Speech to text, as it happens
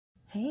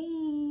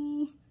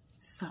Hey,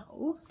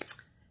 so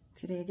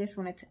today I just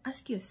wanted to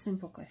ask you a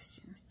simple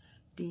question.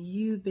 Do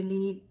you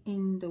believe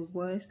in the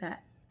words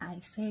that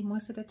I say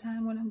most of the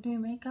time when I'm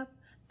doing makeup,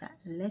 that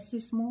less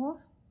is more?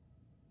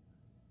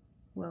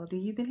 Well, do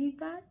you believe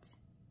that?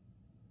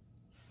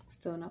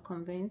 Still not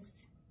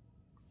convinced?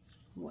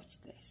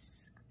 Watch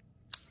this.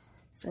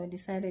 So I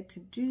decided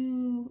to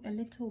do a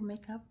little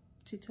makeup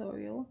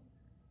tutorial,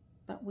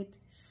 but with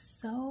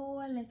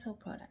so little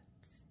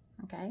products.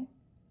 Okay,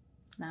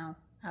 now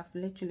I've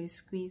literally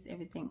squeezed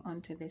everything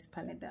onto this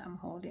palette that I'm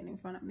holding in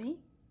front of me.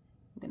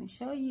 I'm going to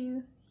show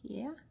you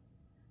here.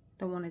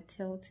 Don't want to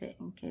tilt it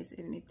in case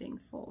anything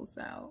falls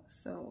out.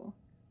 So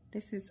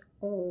this is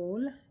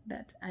all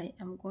that I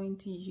am going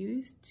to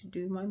use to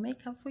do my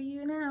makeup for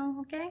you now.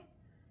 Okay,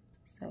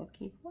 so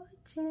keep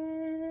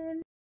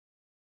watching.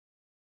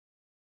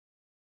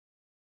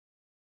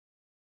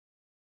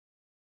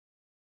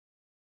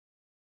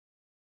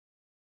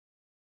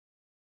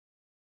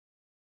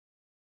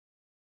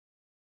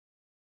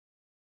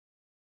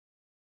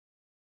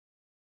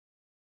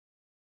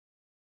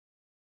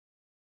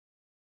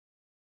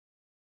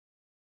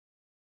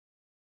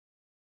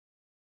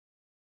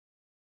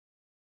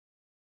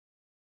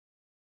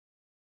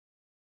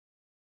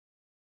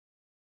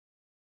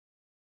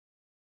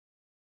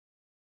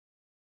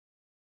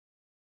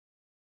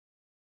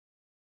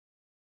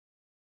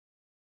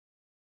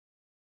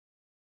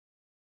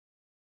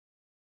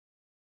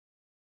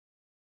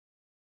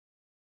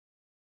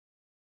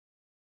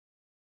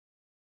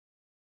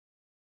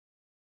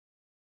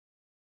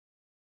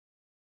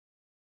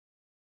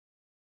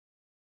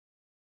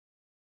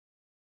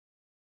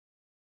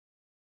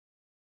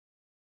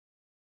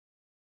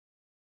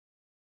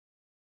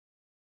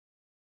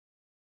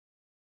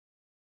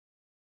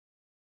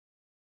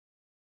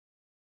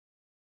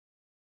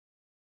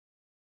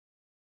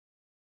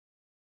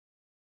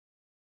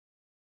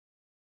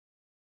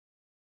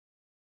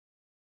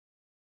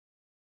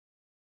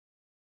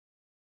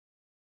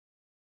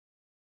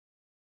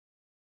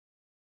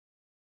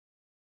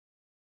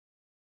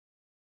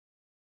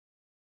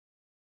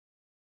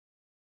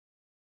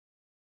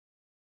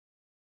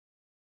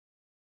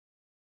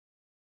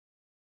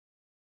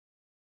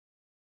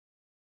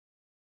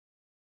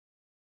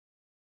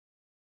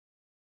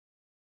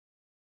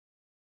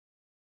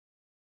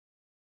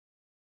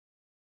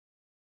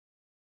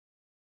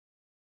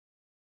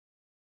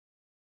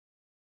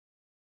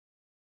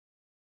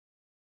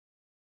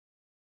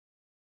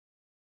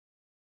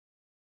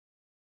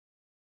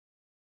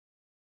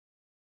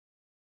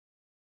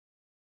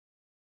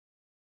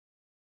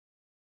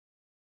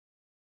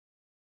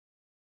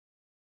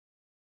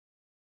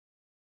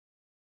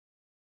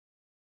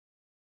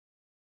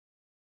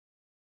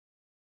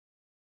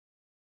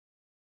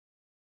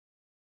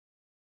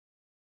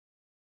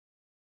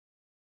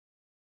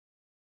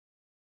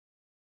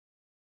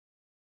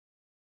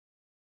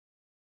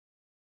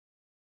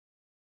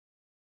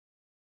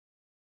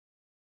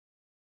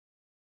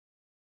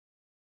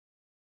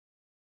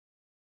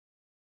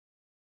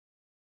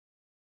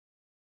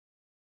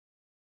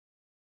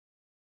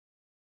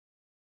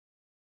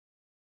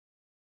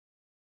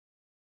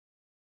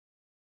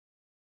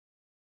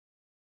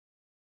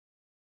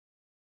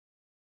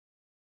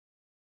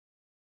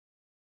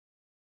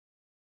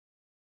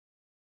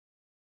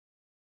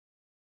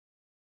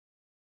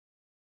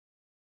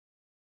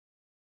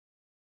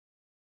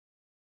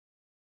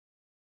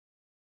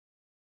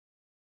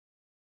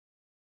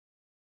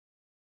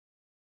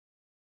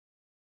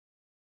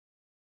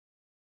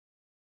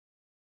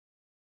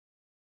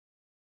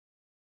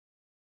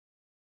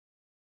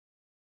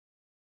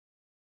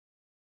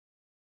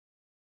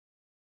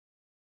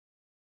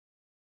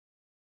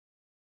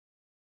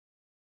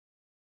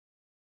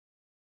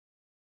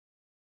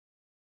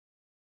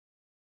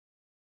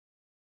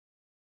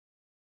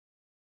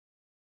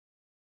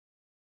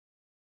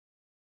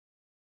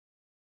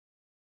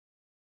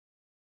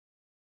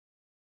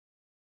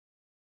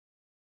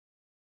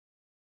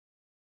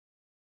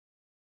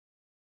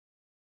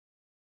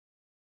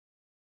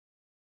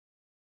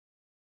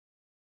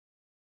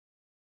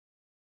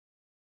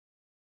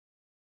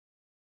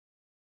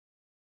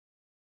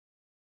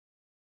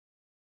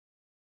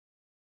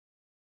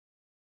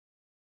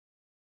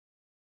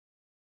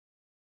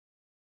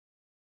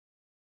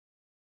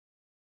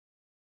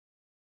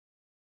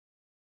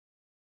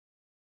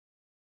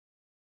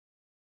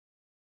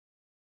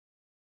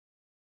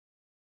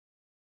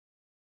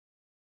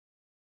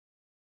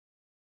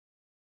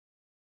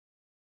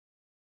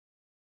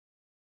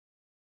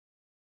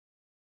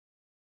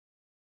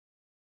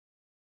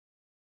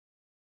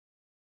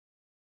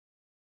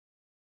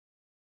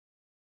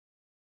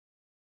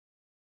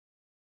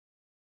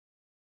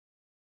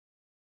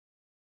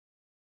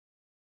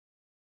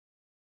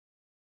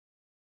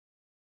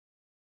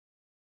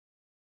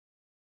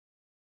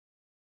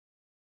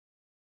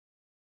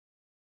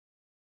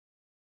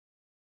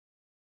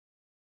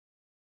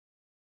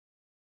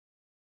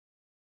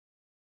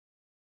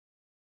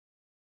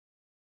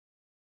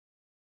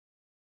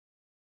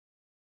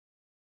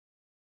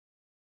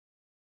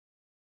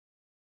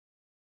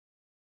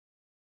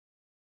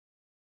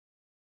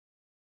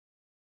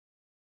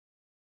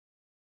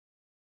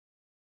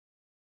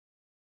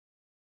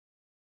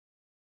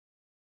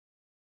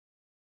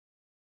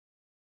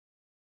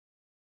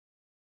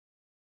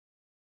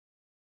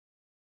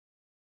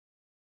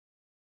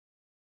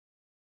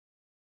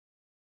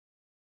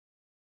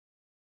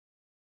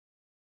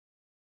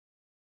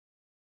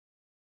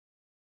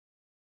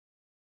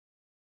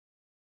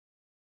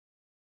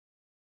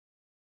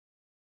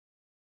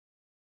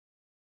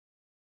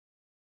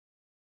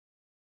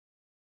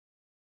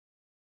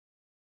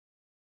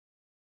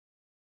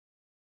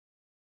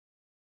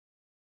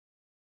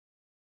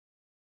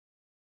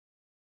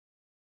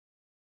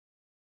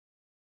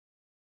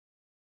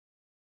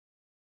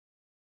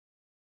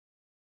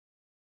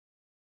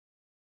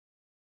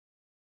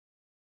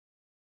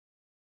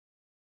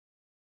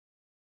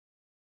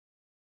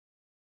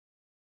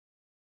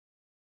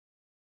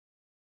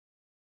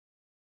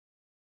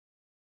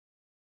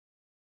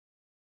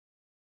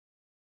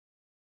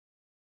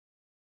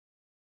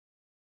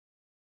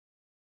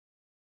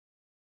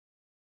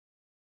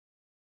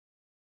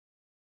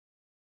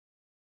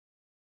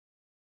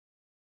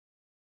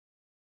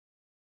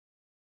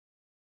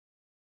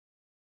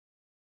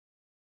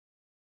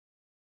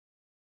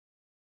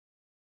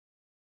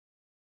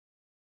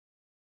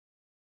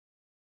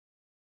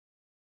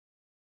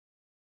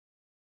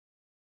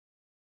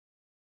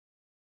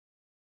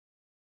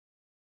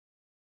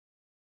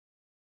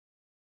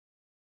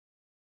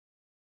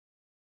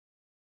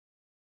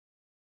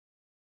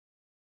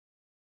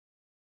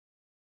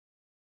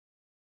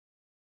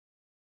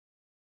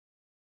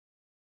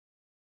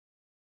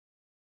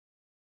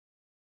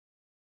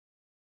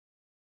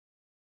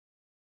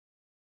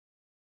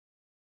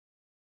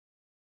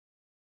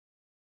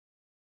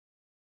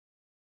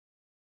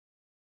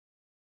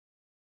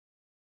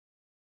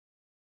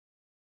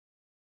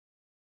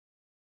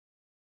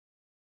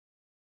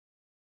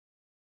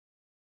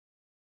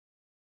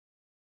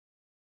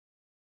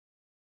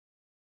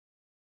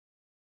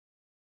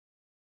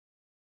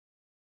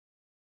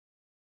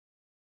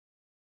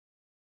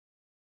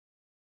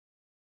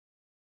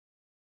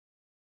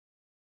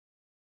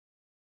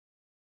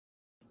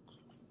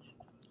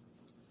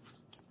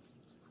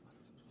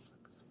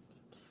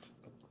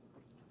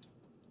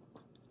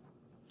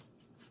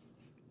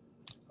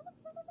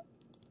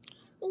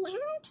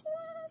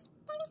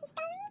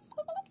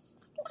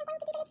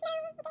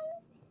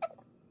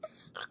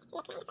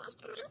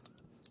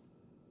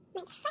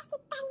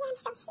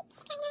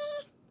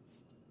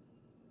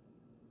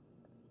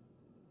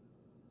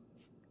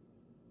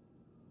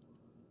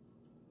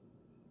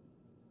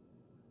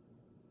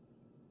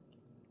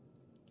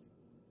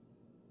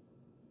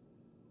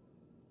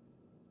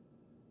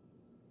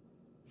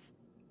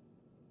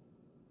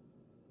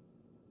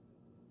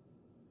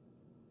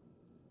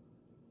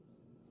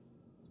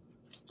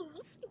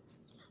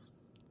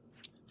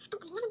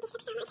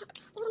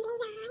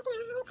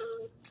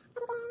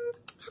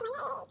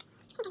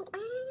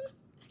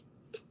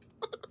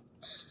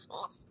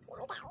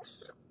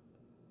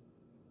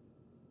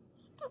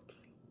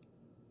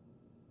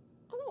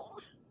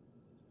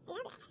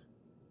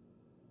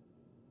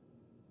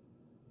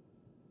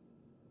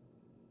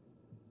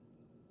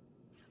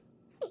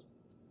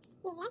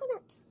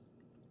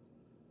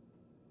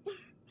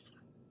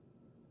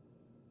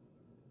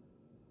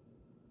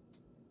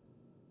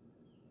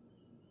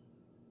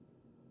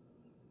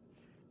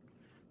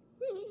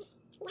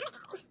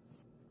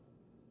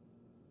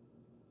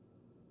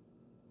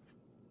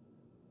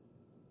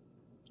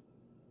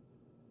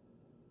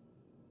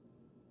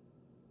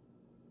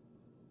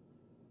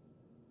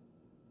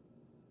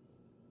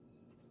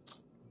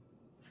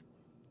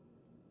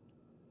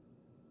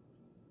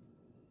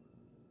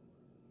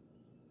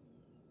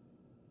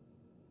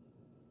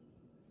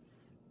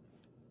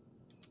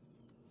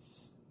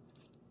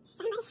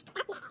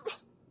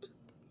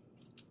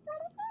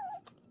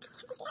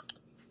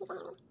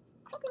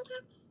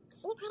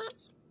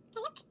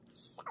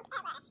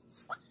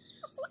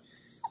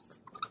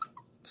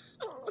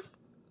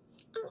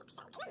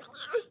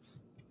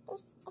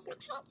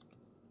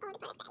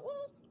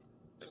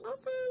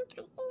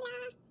 foundation,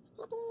 concealer,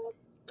 maybe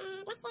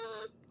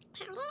blusher,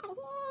 powder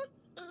over here,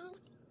 and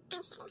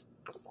eyeshadow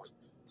over here.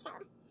 So,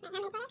 how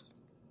many products?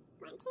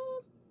 1, 2, 3,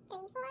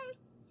 4,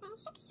 5,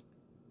 6.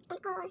 And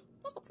all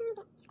just a teeny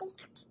bit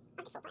squeezed out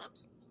of the full product.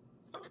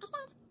 So like I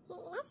said,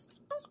 less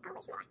is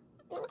always more.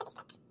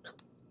 I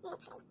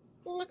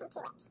mean, look at this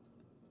look.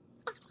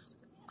 Like, literally,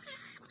 nothing to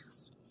it. Fabulous.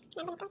 Fabulous.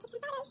 I'm going to go take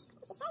some photos.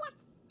 Just to show ya.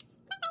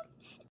 Bye-bye.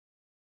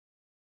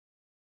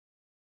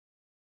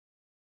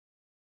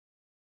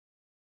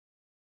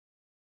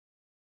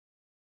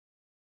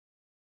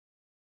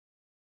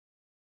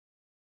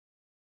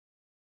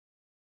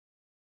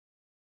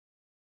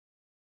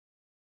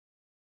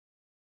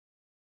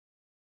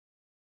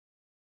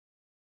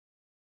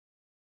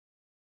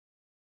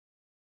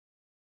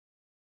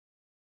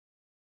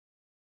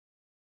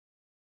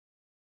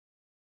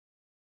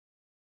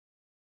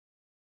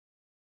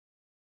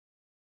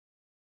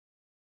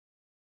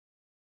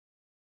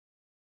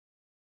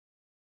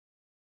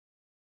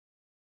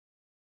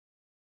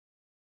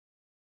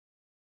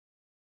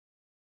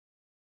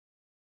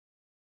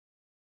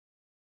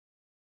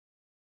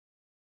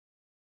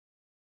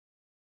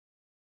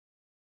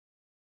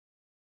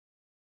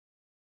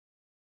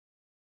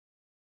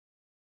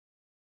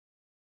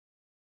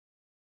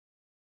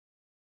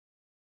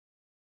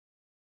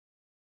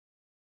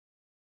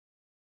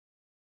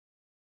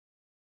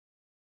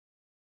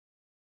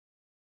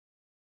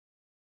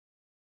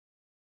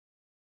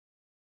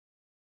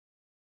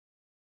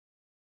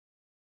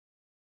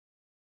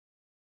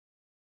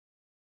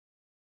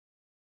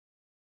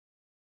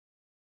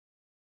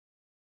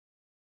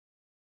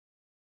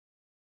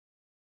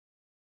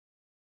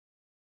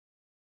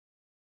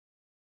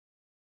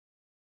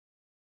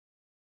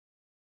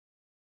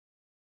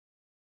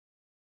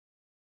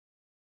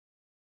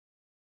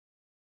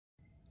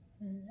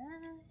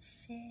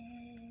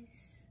 Lashes.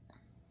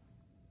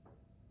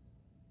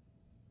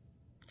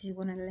 Do you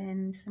want to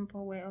learn a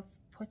simple way of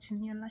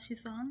putting your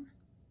lashes on?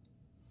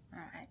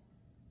 Alright,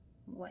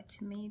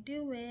 watch me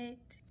do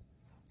it.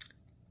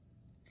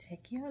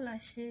 Take your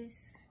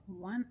lashes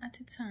one at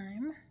a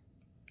time,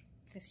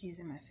 just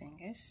using my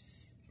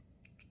fingers,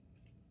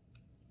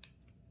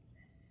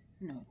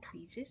 no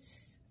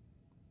tweezers.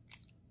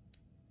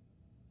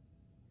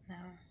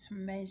 Now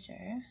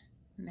measure,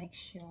 make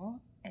sure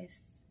it's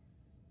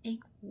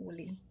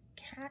equally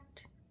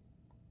cut.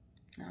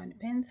 Now it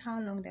depends how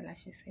long the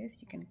lashes is.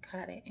 You can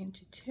cut it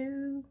into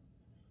 2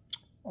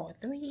 or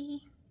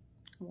 3,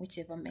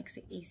 whichever makes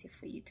it easy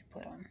for you to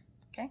put on.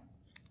 Okay,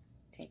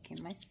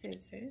 taking my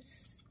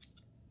scissors,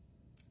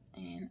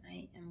 and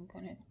I am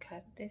gonna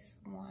cut this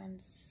one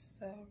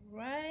so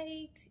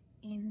right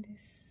in the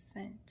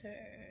center.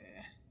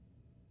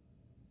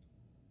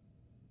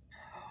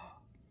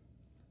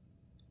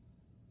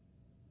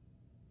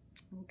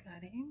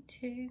 Got it in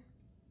 2.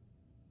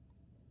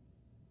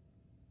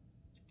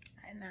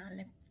 And now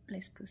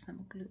let's put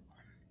some glue on.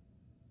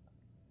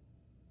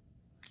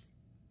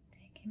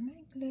 Taking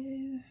my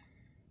glue.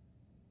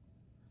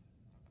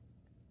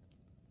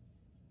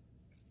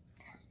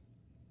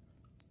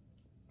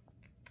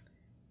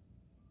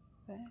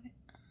 Put it on.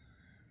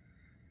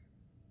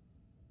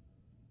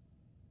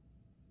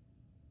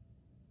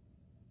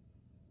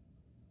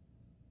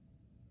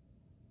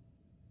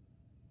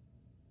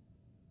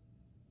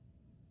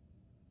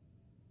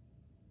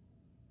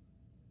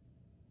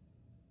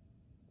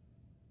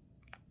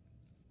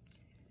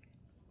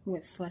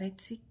 Wait for it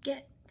to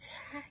get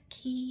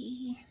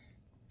tacky.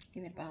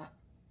 Give it about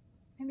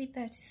maybe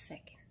 30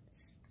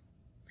 seconds.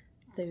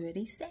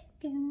 30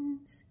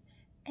 seconds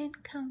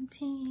and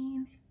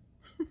counting.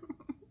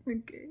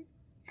 Okay.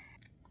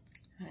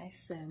 Alright,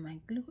 so my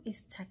glue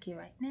is tacky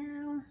right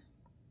now.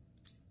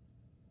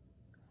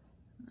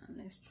 Now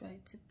let's try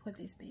to put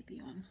this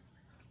baby on.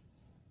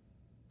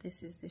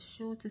 This is the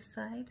shorter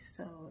side,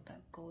 so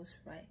that goes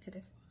right to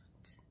the front.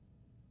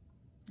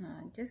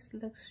 Now just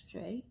look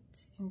straight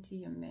into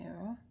your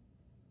mirror,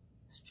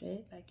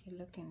 straight like you're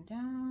looking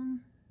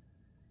down.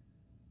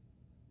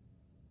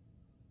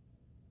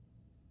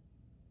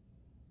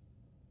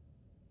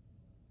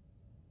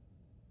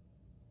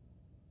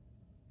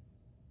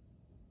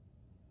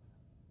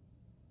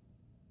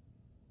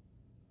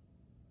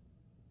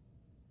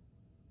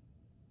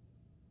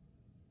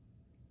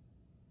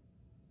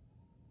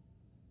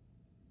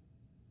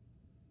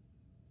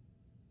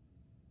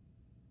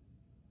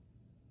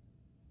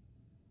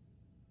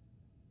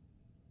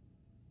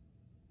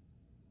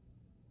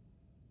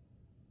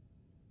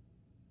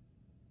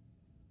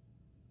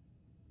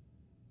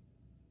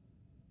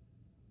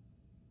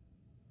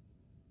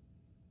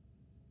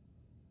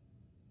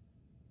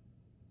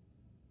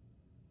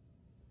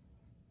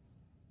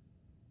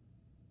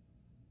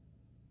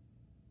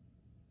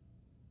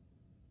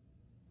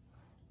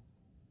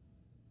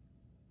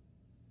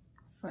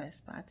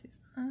 First part is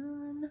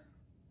on.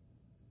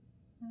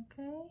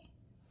 Okay.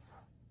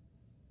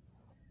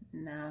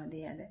 Now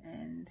the other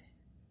end.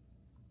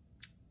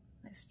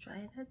 Let's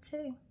try that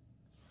too.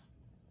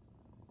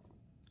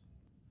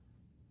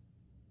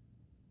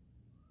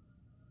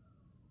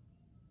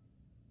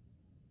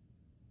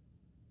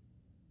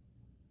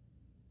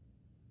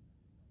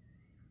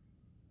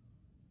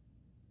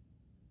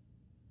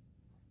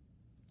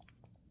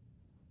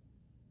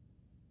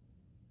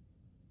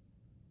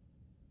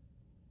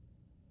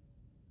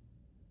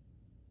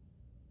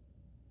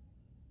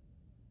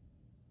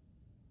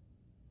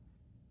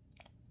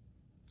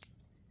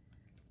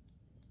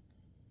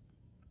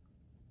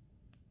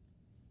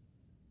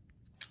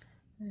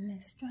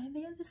 Let's try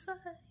the other side.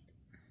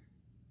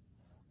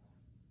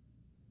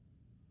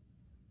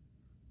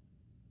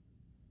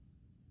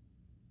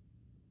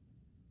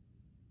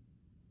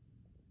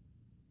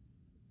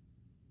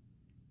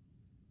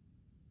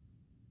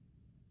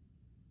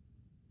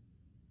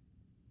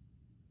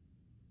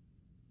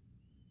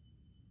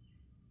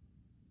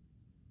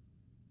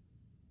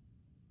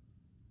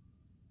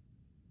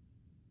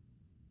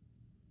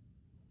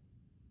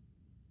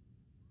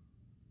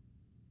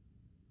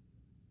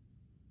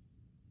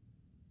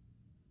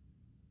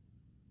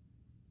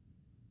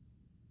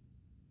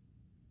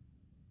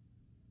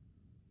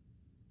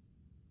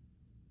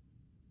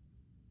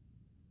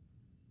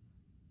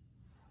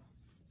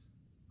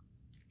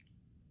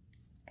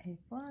 And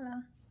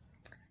voila.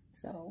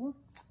 So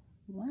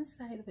one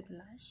side with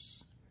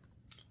lash,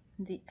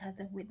 the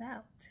other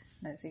without.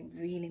 Does it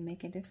really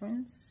make a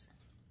difference?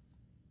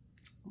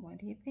 What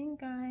do you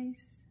think,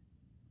 guys?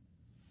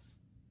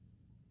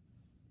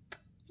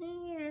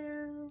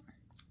 Yeah,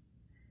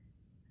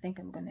 I think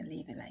I'm gonna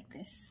leave it like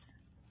this.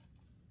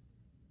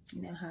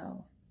 You know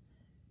how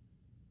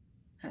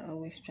I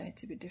always try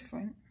to be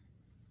different?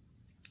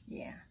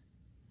 Yeah,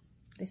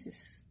 this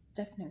is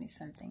definitely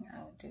something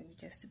I'll do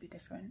just to be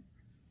different.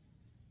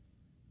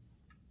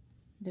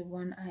 The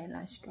one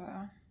eyelash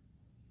girl.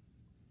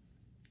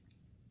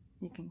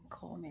 You can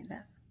call me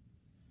that.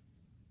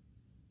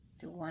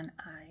 The one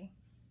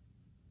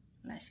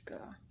eyelash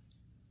girl.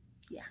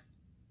 Yeah.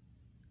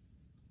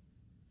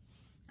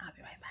 I'll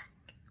be right back.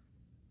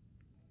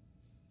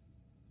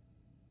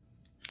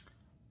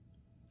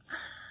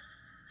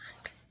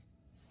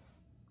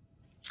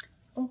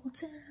 All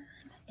done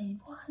and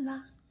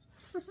voila.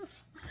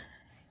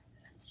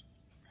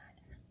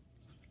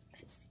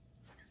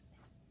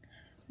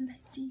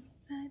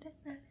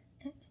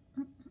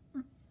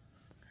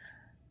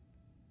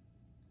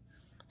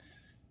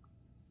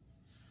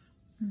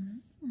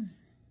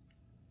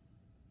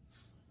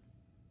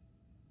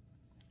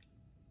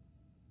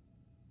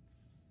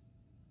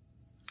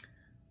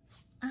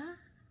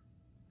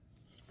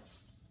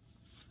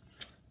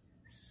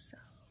 So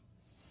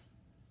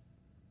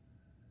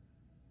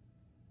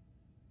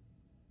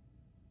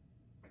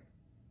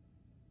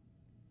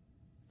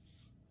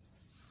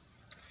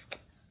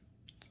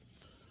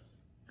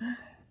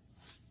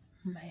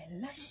my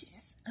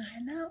lashes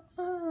are now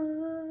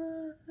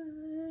on.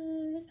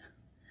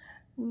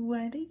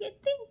 What do you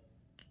think?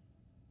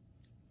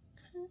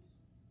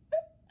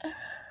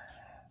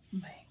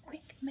 My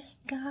quick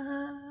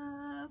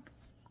makeup.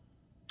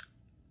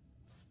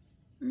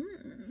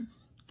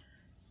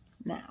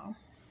 Now,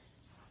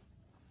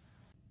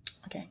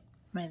 okay,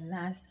 my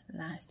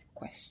last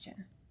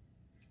question.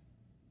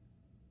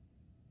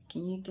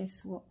 Can you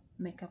guess what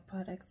makeup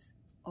products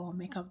or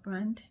makeup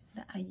brand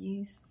that I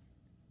use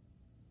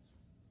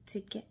to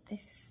get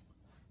this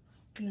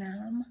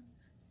glam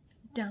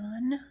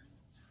done?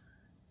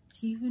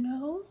 Do you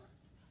know?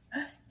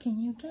 Can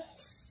you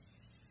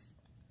guess?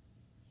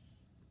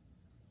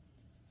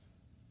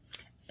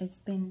 It's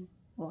been,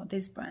 well,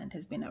 this brand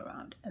has been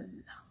around a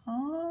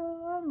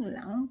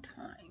long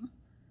time.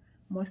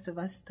 Most of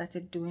us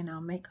started doing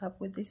our makeup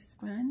with this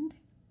brand.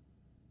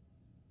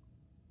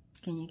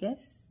 Can you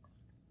guess?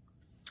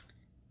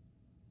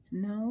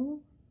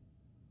 No?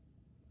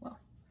 Well,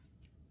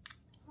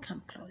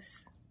 come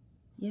close.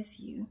 Yes,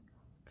 you.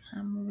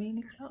 Come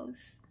really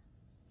close.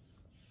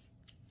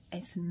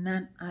 It's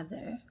none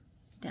other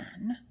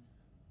than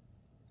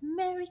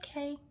Mary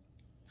Kay.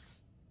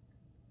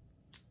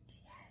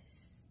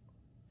 Yes.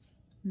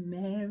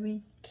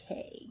 Mary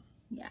Kay.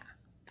 Yeah.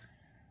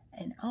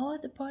 And all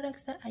the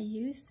products that I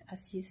used,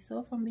 as you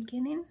saw from the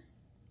beginning,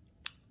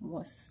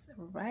 was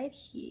right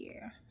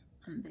here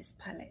on this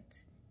palette.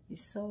 You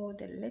saw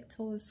the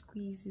little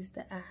squeezes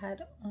that I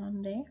had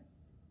on there.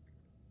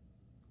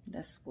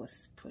 That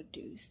was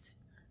produced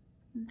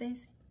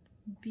this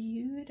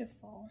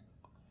beautiful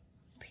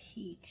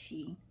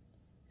peachy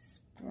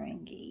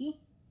springy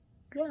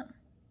glam.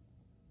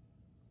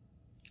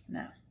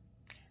 Now,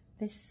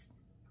 this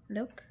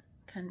look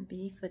can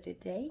be for the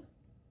day,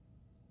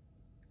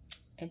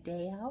 a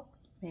day out,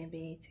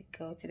 maybe to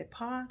go to the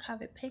park,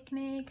 have a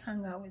picnic,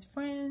 hang out with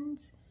friends.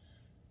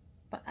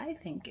 But I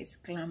think it's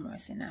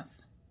glamorous enough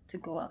to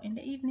go out in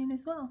the evening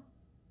as well.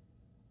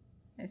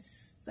 It's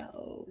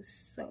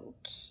so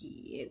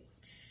cute.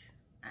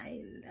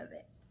 I love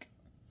it.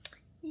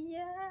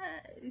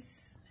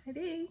 Yes, I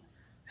do.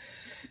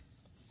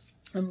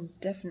 I'm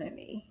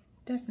definitely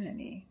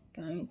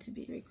going to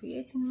be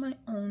recreating my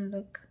own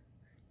look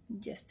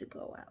just to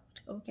go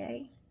out,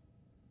 okay?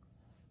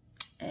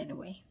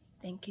 Anyway,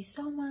 thank you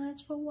so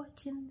much for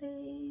watching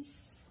this.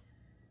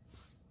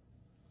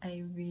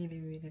 I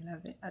really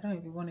love it. I don't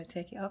even want to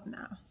take it up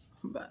now,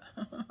 but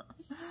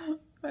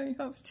I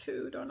have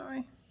to, don't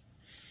I?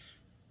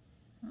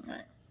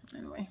 Alright,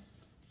 anyway.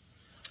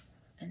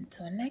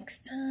 Until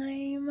next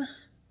time,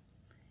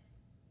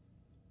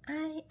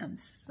 I am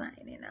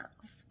signing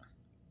off.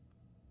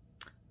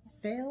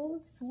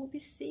 Philz, will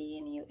be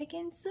seeing you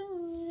again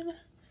soon.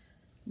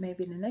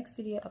 Maybe in the next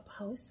video I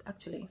post,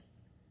 actually,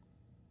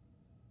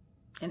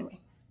 Anyway,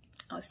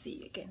 I'll see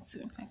you again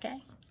soon,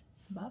 okay?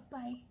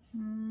 Bye-bye.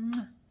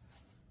 Mwah.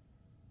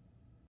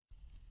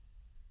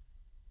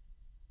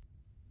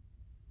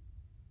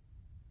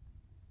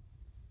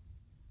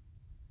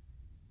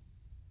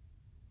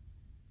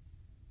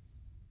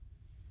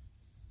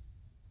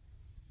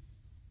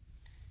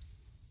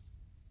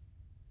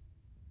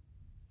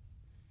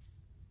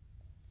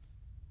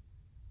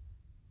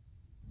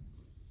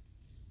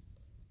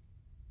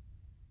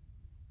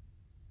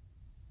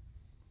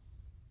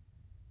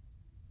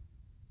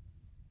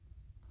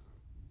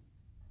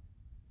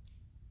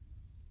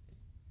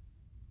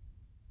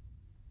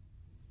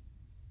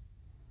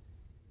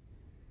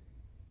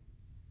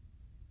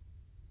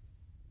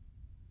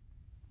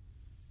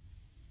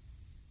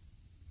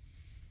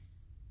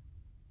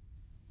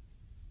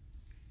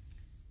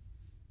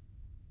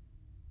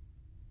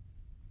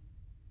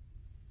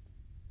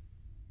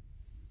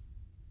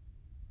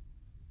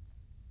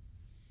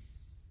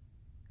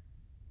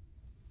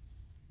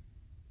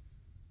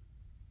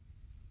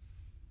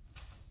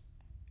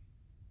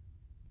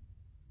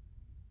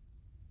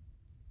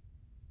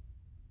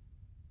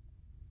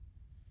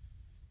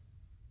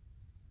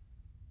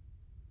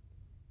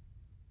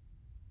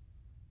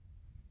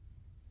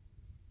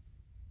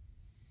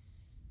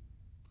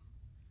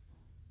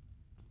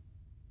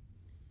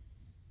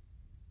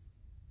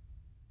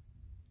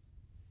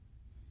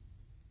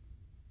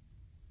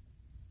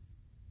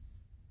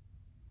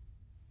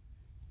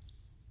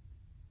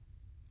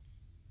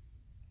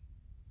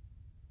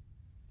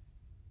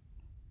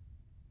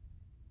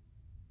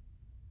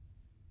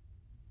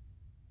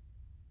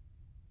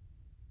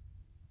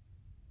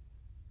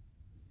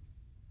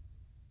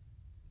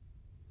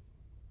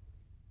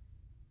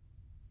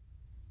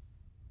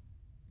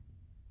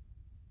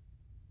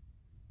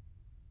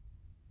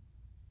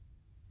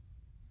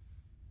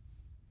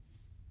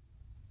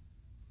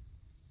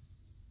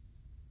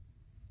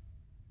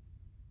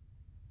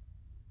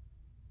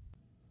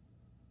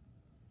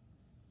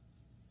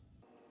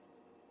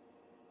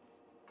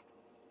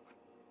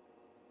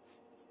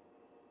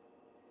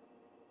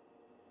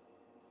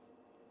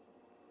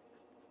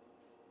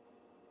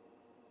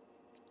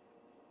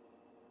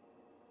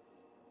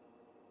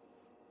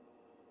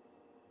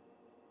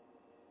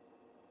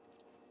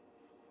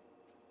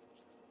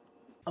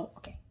 Oh,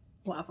 okay.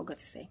 What I forgot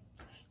to say.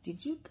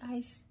 Did you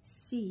guys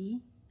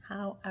see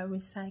how I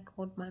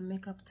recycled my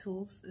makeup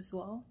tools as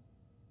well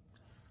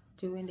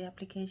during the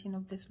application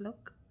of this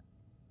look?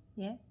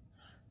 Yeah.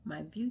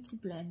 My beauty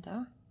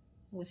blender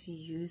was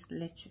used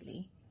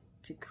literally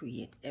to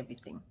create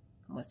everything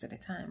most of the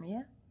time,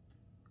 yeah?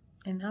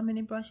 And how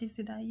many brushes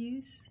did I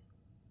use?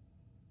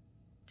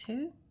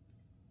 2?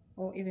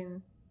 Or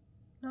even,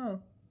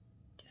 no,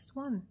 just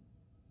 1.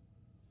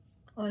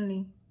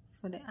 Only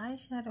for the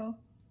eyeshadow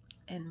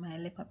and my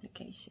lip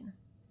application.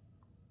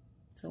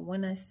 So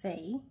when I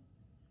say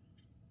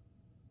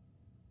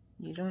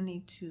you don't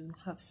need to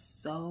have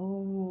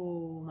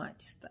so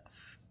much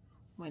stuff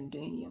when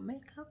doing your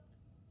makeup,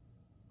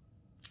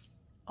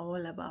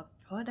 all about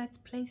product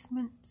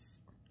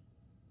placements,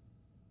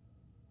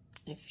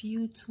 a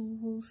few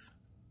tools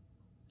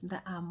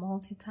that are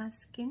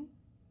multitasking,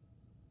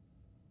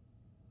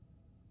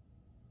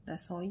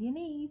 that's all you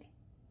need.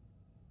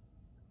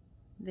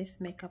 This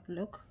makeup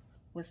look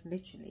was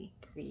literally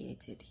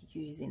created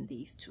using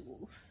these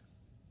tools.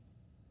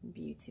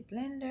 Beauty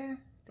blender,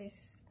 this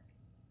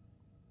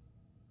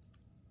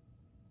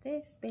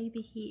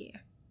baby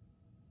here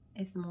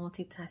is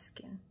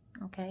multitasking,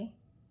 okay?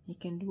 You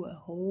can do a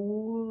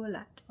whole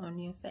lot on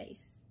your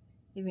face.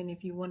 Even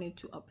if you wanted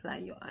to apply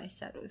your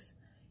eyeshadows,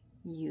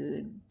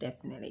 you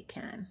definitely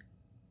can.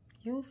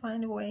 You'll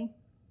find a way,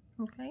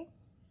 okay?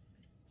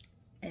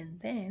 And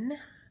then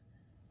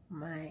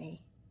my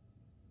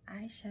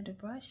eyeshadow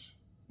brush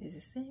is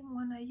the same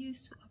one I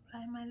use to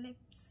apply my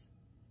lips.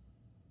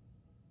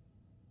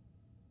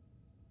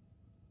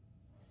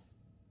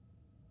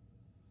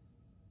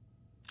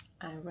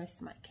 I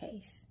rest my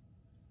case.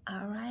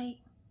 All right.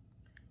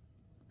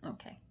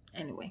 Okay.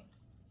 Anyway,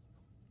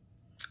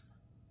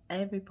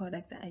 every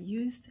product that I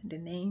used, the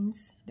names,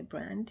 the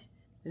brand,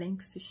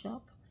 links to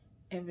shop,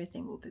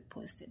 everything will be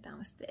posted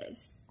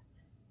downstairs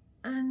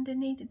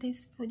underneath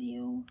this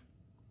video.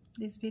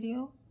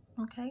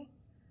 Okay.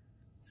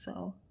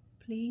 So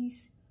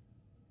please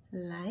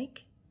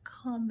like,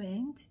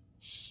 comment,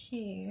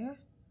 share.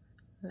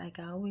 Like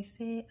I always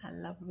say, I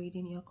love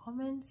reading your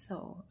comments,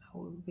 so I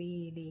would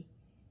really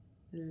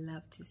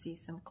love to see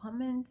some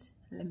comments.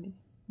 Let me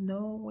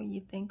know what you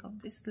think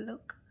of this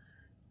look.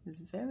 It's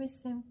very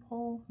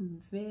simple,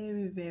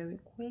 very, very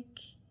quick.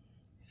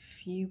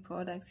 Few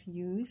products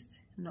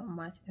used, not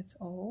much at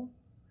all.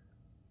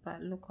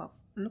 But look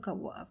at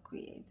what I've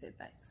created.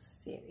 Like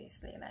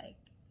seriously, like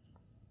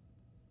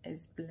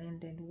it's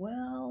blended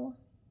well.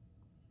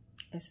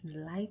 It's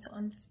light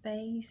on the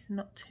face,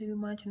 not too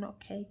much, not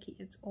cakey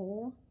at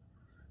all.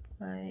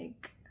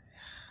 Like,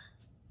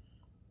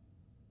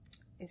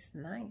 it's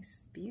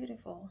nice,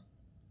 beautiful.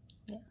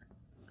 Yeah.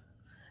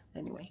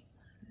 Anyway,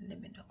 let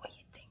me know what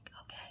you think,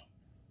 okay?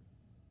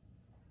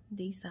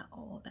 these are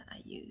all that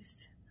I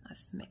use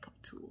as makeup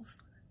tools.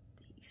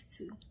 These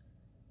two.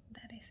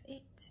 That is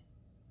it.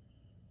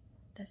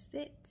 That's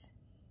it.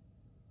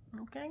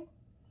 Okay.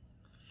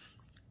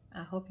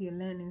 I hope you're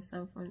learning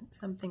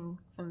something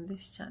from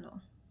this channel.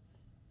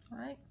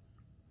 Alright?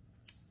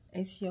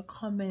 It's your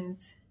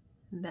comments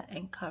that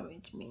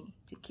encourage me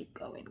to keep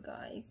going,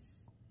 guys.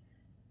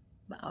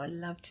 But I would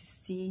love to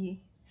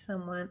see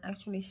someone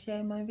actually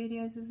share my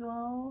videos as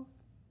well.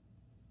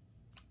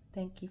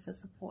 Thank you for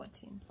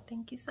supporting.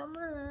 Thank you so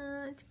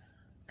much.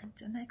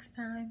 Until next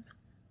time.